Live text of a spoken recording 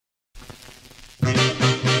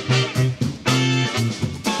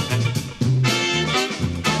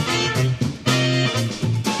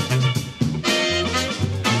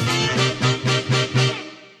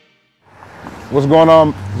What's going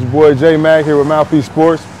on? It's your boy J Mac here with Mouthpiece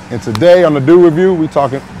Sports, and today on the Do Review, we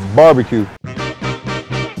talking barbecue.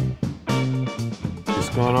 What's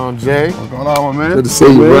going on, Jay? What's going on, my man? Good to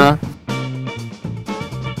see you, bro.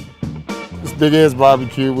 It's Big Ed'ss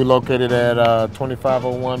BBQ. We're located at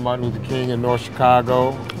 2501 Martin Luther King in North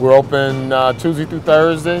Chicago. We're open Tuesday through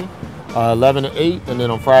Thursday, 11 to 8, and then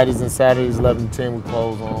on Fridays and Saturdays, 11 to 10. We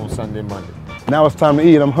close on Sunday and Monday. Now it's time to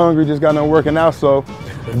eat. I'm hungry, just got done working out, so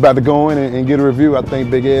we're about to go in and get a review. I think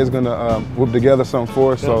Big Ed's gonna whip together something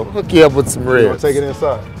for us. So hook you up with some ribs. Take it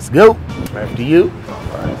inside. Let's go. After you. All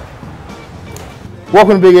right.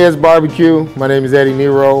 Welcome to Big Ed'ss BBQ. My name is Eddie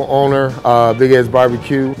Nero, owner Big Ed'ss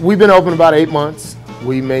BBQ. We've been open about 8 months.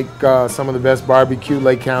 We make some of the best barbecue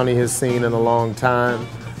Lake County has seen in a long time.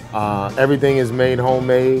 Everything is made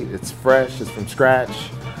homemade. It's fresh. It's from scratch.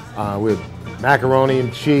 With macaroni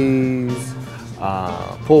and cheese,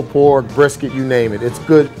 pulled pork, brisket, you name it. It's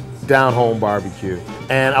good down-home barbecue.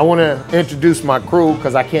 And I want to introduce my crew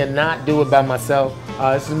because I cannot do it by myself.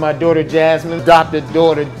 This is my daughter Jasmine, adopted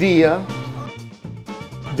daughter Dia.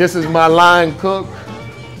 This is my line cook,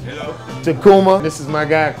 hello, Takuma. This is my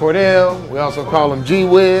guy Cordell. We also call him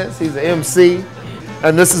G-Wiz. He's an MC.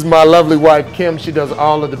 And this is my lovely wife Kim. She does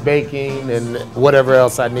all of the baking and whatever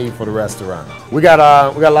else I need for the restaurant. We got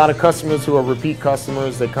a lot of customers who are repeat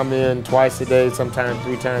customers. They come in twice a day, sometimes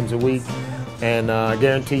 3 times a week. And I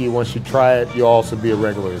guarantee you, once you try it, you'll also be a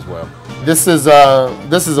regular as well. This is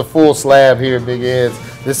a full slab here at Big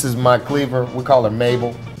Ed's. This is my cleaver. We call her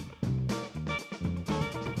Mabel.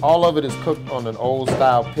 All of it is cooked on an old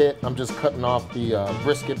style pit. I'm just cutting off the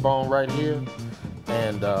brisket bone right here.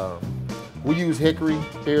 And we use hickory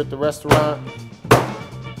here at the restaurant.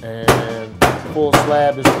 And full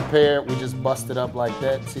slab is prepared. We just bust it up like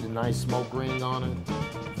that. See the nice smoke ring on it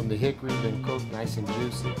from the hickory, been cooked nice and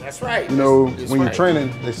juicy. That's right. You know, when you're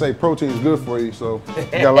training, they say protein is good for you, so you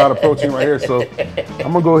got a lot of protein right here. So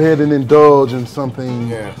I'm gonna go ahead and indulge in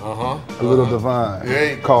something a little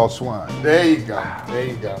divine called swine. There you go. There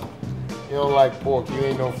you go. You don't like pork, you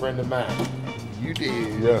ain't no friend of mine. You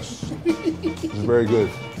did. Yes. It's very good.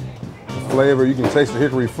 The flavor, you can taste the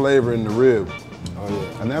hickory flavor in the rib. Oh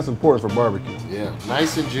yeah. And that's important for barbecue. Yeah,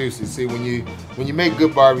 nice and juicy. See, when you make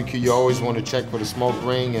good barbecue, you always want to check for the smoke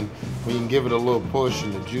ring, and when you can give it a little push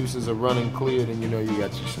and the juices are running clear, then you know you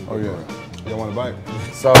got you some good You don't want to bite?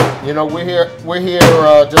 So, you know, we're here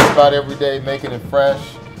just about every day making it fresh.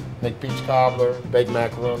 Make peach cobbler, baked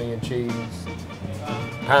macaroni and cheese,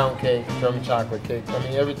 pound cake, German chocolate cake. I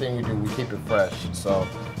mean, everything we do, we keep it fresh. So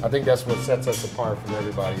I think that's what sets us apart from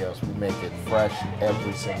everybody else. We make it fresh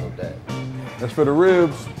every single day. As for the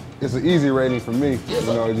ribs, it's an easy rating for me. You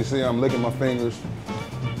know, as you see, I'm licking my fingers.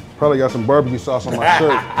 Probably got some barbecue sauce on my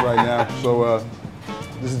shirt right now. So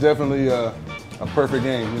this is definitely a perfect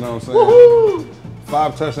game, you know what I'm saying?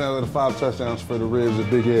 5 touchdowns out of 5 touchdowns for the ribs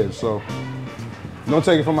at Big Ed's. So don't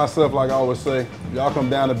take it from myself, like I always say. Y'all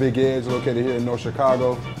come down to Big Ed's, located here in North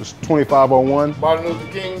Chicago. It's 2501 Martin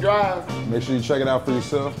Luther King Drive. Make sure you check it out for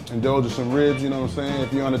yourself. Indulge in some ribs, you know what I'm saying?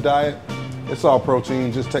 If you're on a diet, it's all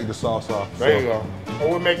protein, just take the sauce off. There you go. Or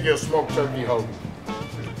we'll make you a smoked turkey hoagie.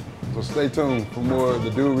 So stay tuned for more of the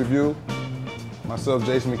Do Review. Myself,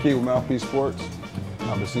 Jason McKie with Mouthpiece Sports.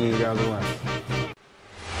 I'll be seeing you guys around.